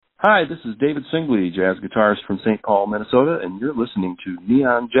Hi, this is David Singley, jazz guitarist from St. Paul, Minnesota, and you're listening to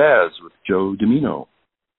Neon Jazz with Joe Dimino.